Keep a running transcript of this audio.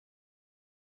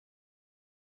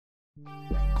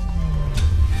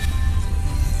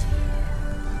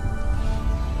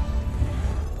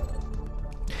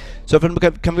So from the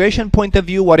configuration point of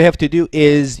view, what you have to do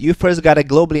is you first got to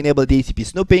globally enable DHCP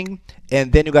snooping,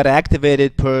 and then you got to activate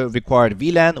it per required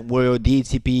VLAN where your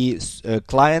DHCP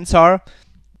clients are,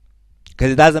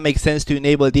 because it doesn't make sense to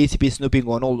enable DHCP snooping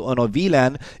on a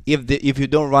VLAN if you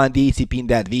don't run DHCP in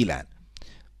that VLAN.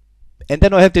 And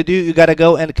then what you have to do, you got to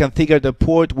go and configure the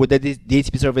port where the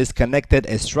DHCP server is connected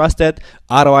as trusted.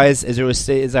 Otherwise, as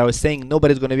I was saying,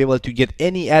 nobody's going to be able to get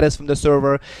any address from the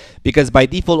server, because by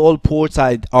default all ports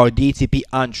are DHCP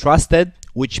untrusted,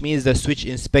 which means the switch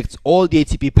inspects all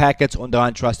DHCP packets on the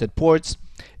untrusted ports,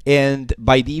 and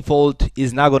by default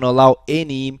is not going to allow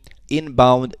any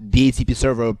inbound DHCP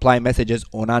server reply messages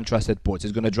on untrusted ports.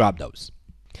 It's going to drop those.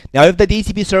 Now, if the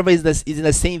DHCP server is in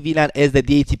the same VLAN as the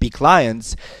DHCP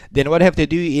clients, then what you have to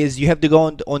do is you have to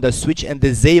go on the switch and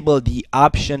disable the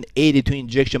option 82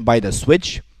 injection by the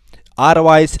switch.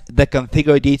 Otherwise, the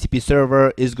configured DHCP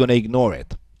server is going to ignore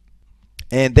it.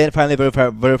 And then finally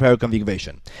verify your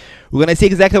configuration. We're going to see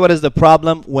exactly what is the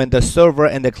problem when the server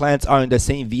and the clients are in the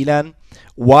same VLAN.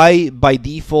 Why by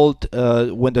default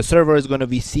when the server is going to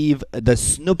receive the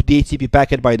snoop DHCP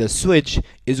packet by the switch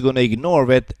is going to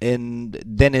ignore it, and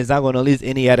then it's not going to list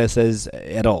any addresses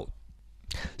at all.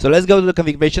 So let's go to the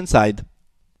configuration side,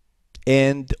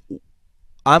 and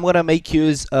I'm going to make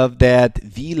use of that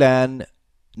VLAN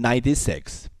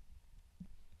 96.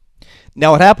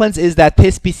 Now what happens is that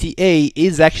TestPCA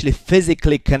is actually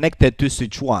physically connected to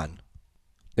switch 1.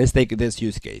 Let's take this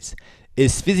use case.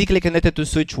 It's physically connected to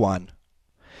switch 1.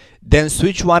 Then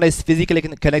switch 1 is physically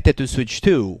connected to switch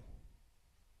 2.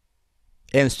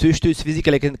 And switch 2 is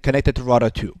physically connected to router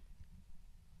 2.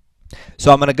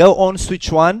 So I'm going to go on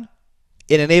switch 1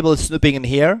 and enable snooping in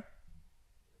here.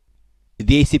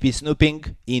 DHCP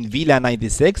snooping in VLAN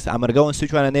 96. I'm going to go on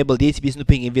switch 1 and enable DHCP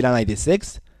snooping in VLAN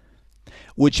 96.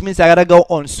 Which means I gotta go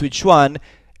on switch 1.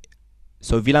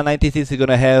 So VLAN 96 is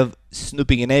gonna have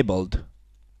snooping enabled.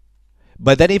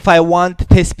 But then if I want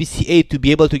TestPCA to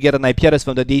be able to get an IP address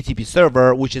from the DHCP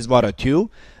server, which is router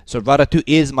 2. So router 2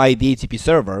 is my DHCP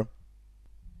server.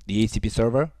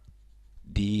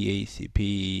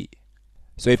 DHCP.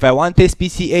 So if I want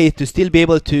TestPCA to still be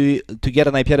able to get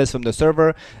an IP address from the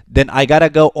server, then I gotta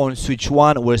go on switch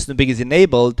 1 where snooping is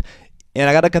enabled, and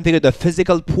I gotta configure the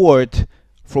physical port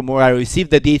from where I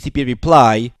received the DHCP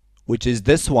reply, which is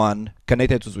this one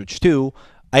connected to switch 2.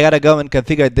 I gotta go and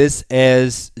configure this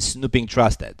as snooping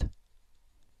trusted,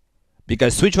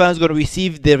 because switch 1 is going to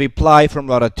receive the reply from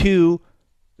router 2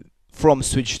 from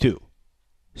switch 2,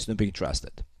 snooping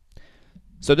trusted.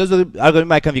 So those are going to be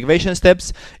my configuration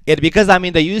steps. And because I'm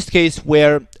in the use case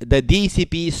where the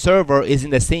DHCP server is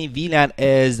in the same VLAN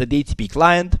as the DHCP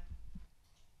client,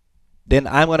 then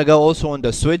I'm going to go also on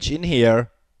the switch in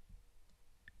here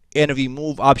and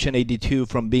remove option 82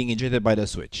 from being injected by the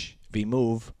switch.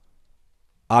 Remove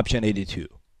option 82.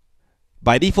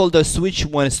 By default, the switch,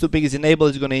 when snooping is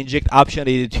enabled, is going to inject option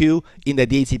 82 in the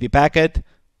DHCP packet.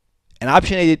 And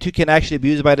option 82 can actually be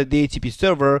used by the DHCP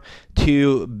server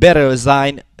to better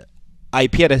assign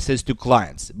IP addresses to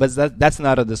clients. But that's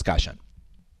another discussion.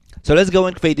 So let's go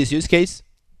and create this use case.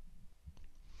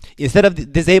 Instead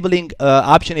of disabling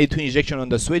option 82 injection on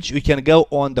the switch, we can go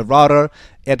on the router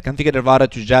and configure the router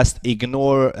to just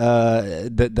ignore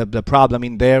the problem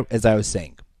in there, as I was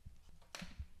saying.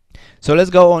 So let's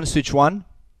go on switch 1.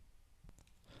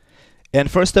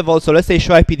 And first of all, so let's say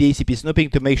show IP DHCP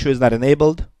snooping to make sure it's not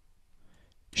enabled.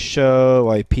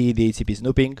 Show IP DHCP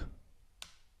snooping.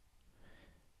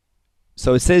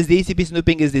 So it says DHCP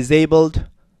snooping is disabled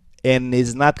and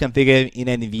is not configured in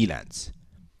any VLANs.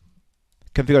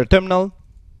 Configure terminal.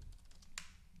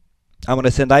 I'm going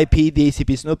to send IP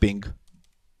DHCP snooping.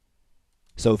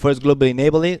 So first globally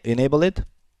enable it,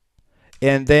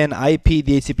 and then IP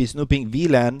DHCP snooping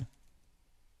VLAN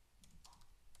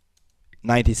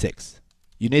 96.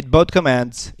 You need both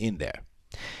commands in there.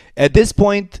 At this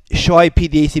point, show IP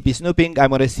DHCP snooping. I'm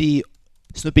going to see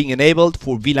snooping enabled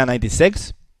for VLAN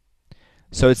 96.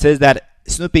 So it says that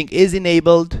snooping is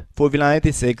enabled for VLAN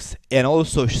 96, and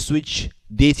also switch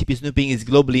DHCP snooping is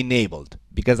globally enabled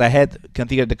because I had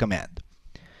configured the command.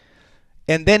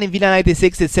 And then in VLAN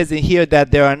 96 it says in here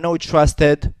that there are no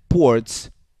trusted ports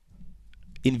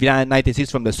in VLAN 96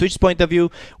 from the switch point of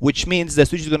view, which means the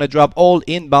switch is going to drop all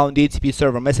inbound DHCP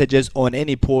server messages on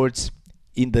any ports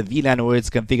in the VLAN where it's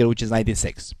configured, which is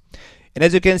 96. And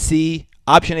as you can see,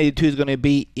 option 82 is going to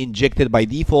be injected by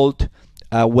default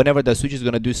whenever the switch is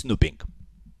going to do snooping.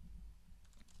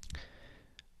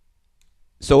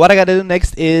 So what I gotta do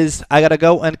next is I gotta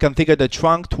go and configure the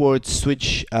trunk towards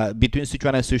switch between switch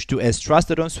 1 and switch 2 as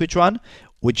trusted on switch 1,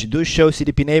 which do show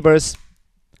CDP neighbors.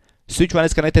 Switch 1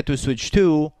 is connected to switch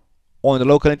 2 on the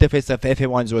local interface of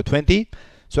FA1020.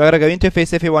 So I gotta go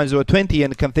interface FA1020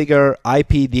 and configure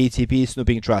IP DHCP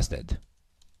snooping trusted.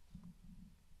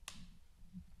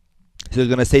 So it's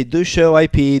gonna say do show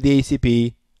IP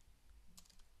DHCP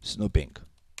snooping.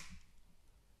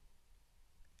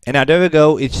 And now there we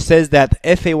go, it says that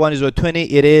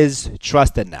FA1020, it is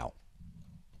trusted now.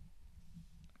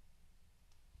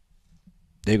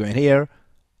 They're going here,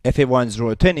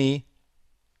 FA1020,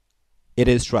 it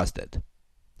is trusted.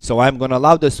 So I'm going to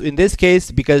allow this, in this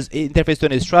case, because interface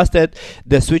 20 is trusted,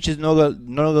 the switch is no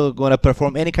longer going to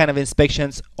perform any kind of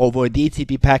inspections over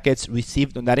DHCP packets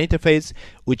received on that interface,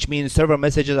 which means server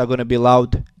messages are going to be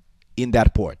allowed in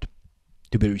that port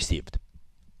to be received.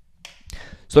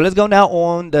 So let's go now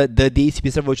on the DHCP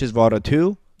server, which is Router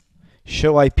 2.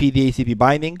 Show IP DHCP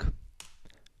binding.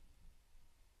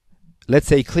 Let's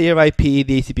say clear IP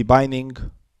DHCP binding.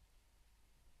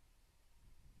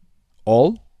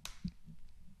 All.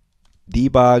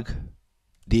 Debug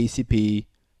DHCP.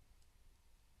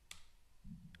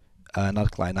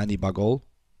 Not client, not debug all.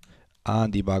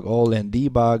 And debug all and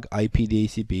debug IP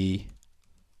DHCP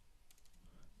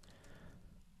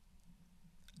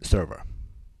server.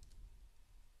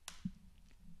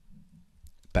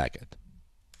 Packet.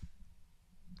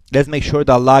 Let's make sure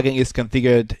that logging is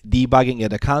configured debugging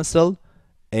at the console,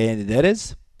 and it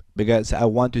is, because I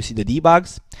want to see the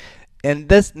debugs. And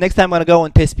this next time I'm gonna go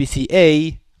on test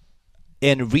PCA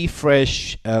and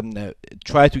refresh,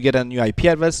 try to get a new IP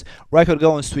address, or I could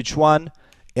go on switch 1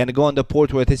 and go on the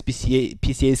port where test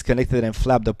PCA is connected and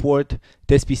flap the port.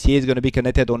 Test PCA is gonna be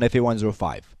connected on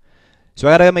FA105. So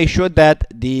I gotta make sure that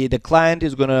the client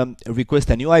is gonna request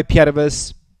a new IP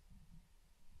address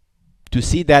to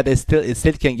see that it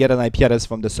still can get an IP address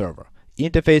from the server.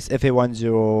 Interface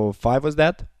FA105 was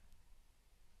that?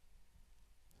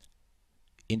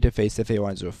 Interface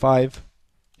FA105,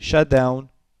 shutdown.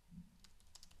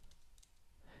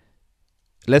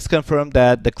 Let's confirm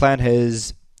that the client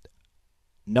has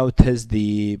noticed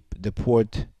the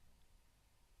port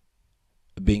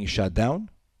being shut down.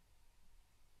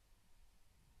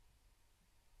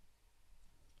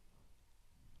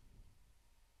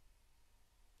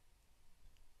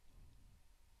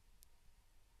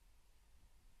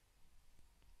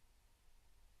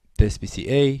 Test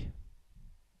PCA.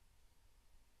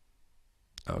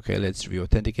 Okay, let's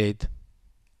re-authenticate.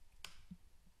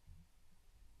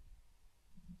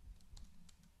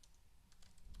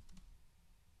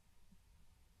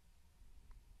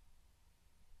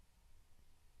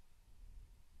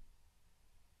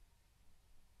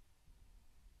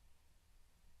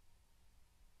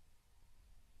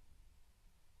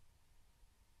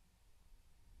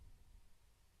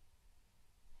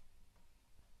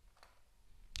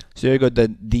 So here you go,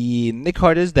 the NIC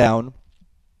card is down,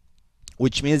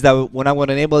 which means that when I'm going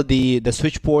to enable the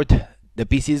switch port, the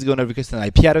PC is going to request an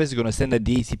IP address, it's going to send a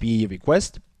DHCP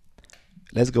request.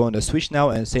 Let's go on the switch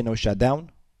now and say no shutdown.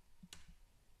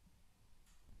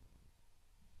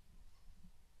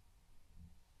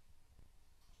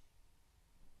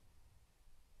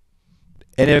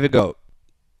 And here we go.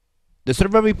 The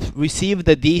server received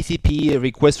the DHCP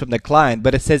request from the client,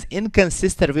 but it says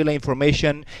inconsistent relay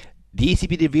information.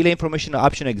 DHCP relay information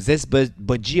option exists, but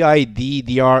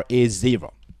GIDDR is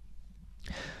 0.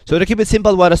 So to keep it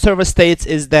simple, what the server states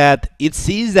is that it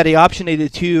sees that the option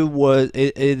 82 was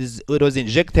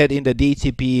injected in the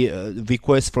DHCP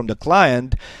request from the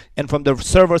client, and from the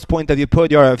server's point of view per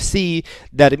the RFC,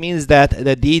 that means that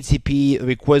the DHCP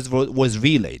request was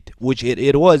relayed, which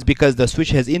it was, because the switch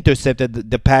has intercepted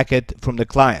the packet from the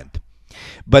client.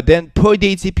 But then per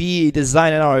DHCP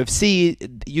design and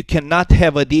RFC, you cannot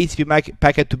have a DHCP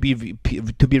packet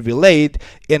to be relayed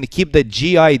and keep the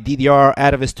GIDDR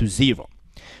address to 0.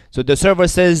 So the server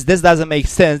says this doesn't make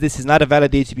sense. This is not a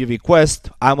valid DHCP request.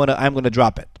 I'm gonna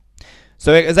drop it.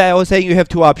 So as I was saying, you have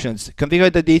two options: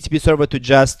 configure the DHCP server to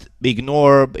just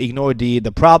ignore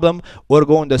the problem, or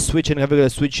go on the switch and configure the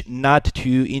switch not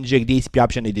to inject DHCP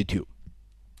option 82.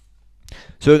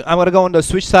 So I'm gonna go on the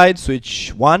switch side,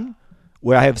 switch 1,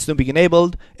 where I have snooping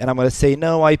enabled, and I'm gonna say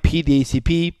no IP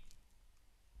DHCP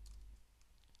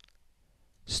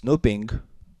snooping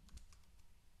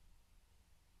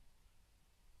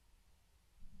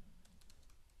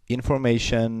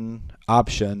information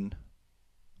option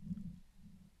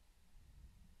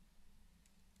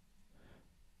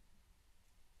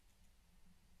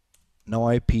no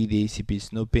IP DHCP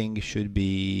snooping should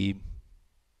be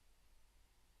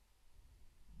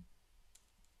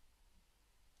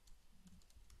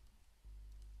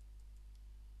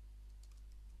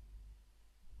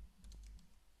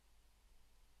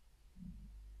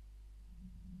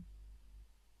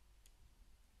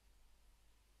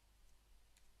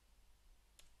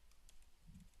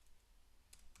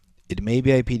It may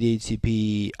be IP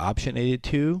DHCP option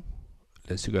 82.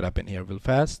 Let's look it up in here real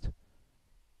fast.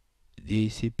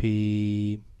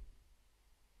 DHCP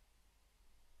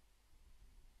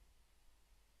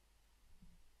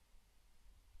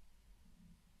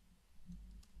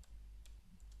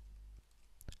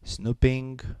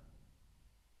snooping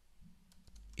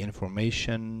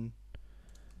information.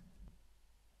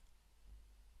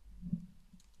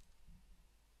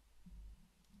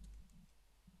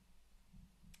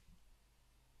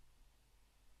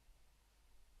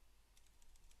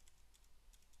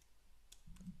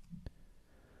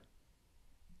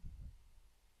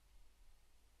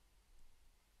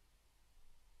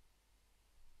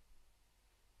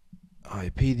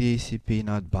 IP DHCP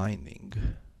not binding.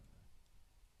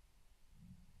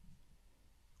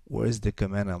 Where's the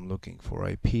command I'm looking for?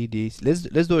 IP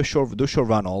DHCP. Let's do a show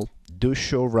run all. Do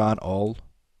show run all.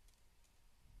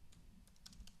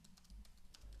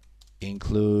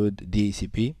 Include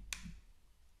DHCP.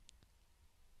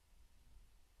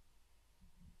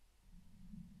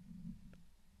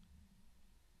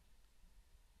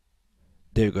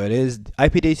 There you go. It is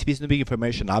IP DHCP snooping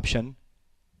information option.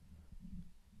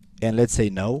 And let's say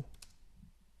no.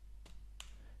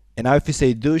 And now if you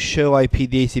say do show IP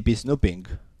DHCP snooping,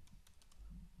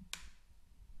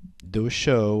 do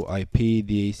show IP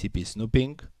DHCP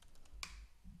snooping,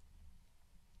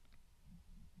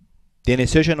 then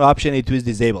insertion option it is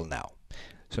disabled now.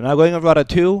 So now going on router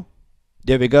 2,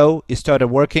 there we go, it started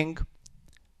working.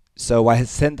 So I have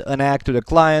sent an ACK to the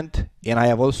client, and I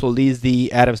have also leased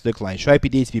the address to the client. Show IP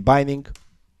DHCP binding.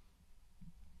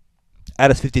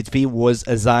 Address 53 was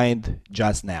assigned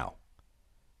just now.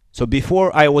 So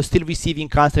before I was still receiving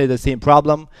constantly the same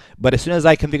problem, but as soon as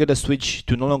I configured the switch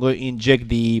to no longer inject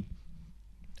the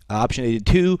option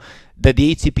 82, the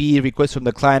DHCP request from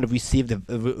the client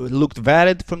looked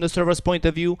valid from the server's point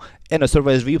of view, and the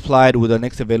server has replied with the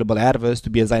next available address to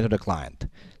be assigned to the client.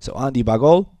 So on debug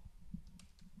all.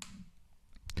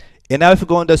 And now if we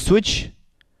go on the switch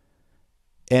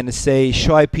and say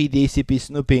show IP DHCP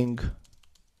snooping,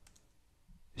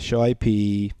 show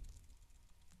IP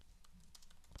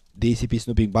DHCP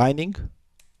snooping binding,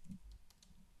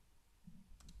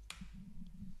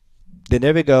 then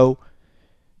there we go.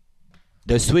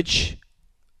 The switch,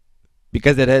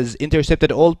 because it has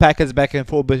intercepted all packets back and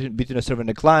forth between the server and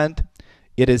the client,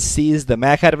 it has seized the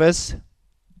MAC address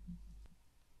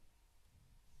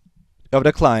of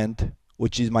the client,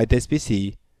 which is my test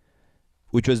PC,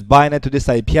 which was binded to this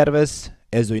IP address.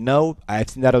 As we know, I've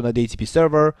seen that on the DHCP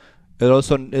server. It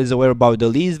also is aware about the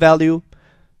lease value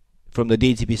from the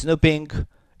DHCP snooping,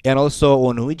 and also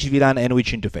on which VLAN and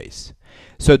which interface.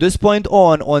 So at this point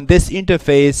on this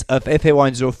interface of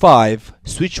FA105,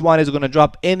 switch 1 is going to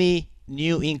drop any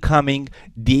new incoming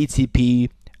DHCP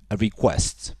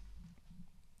requests.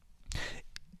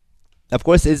 Of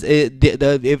course, when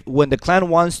the client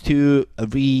wants to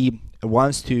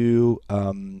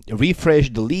refresh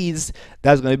the leads,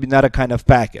 that's going to be another kind of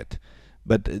packet,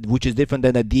 but which is different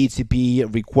than a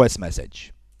DHCP request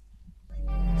message.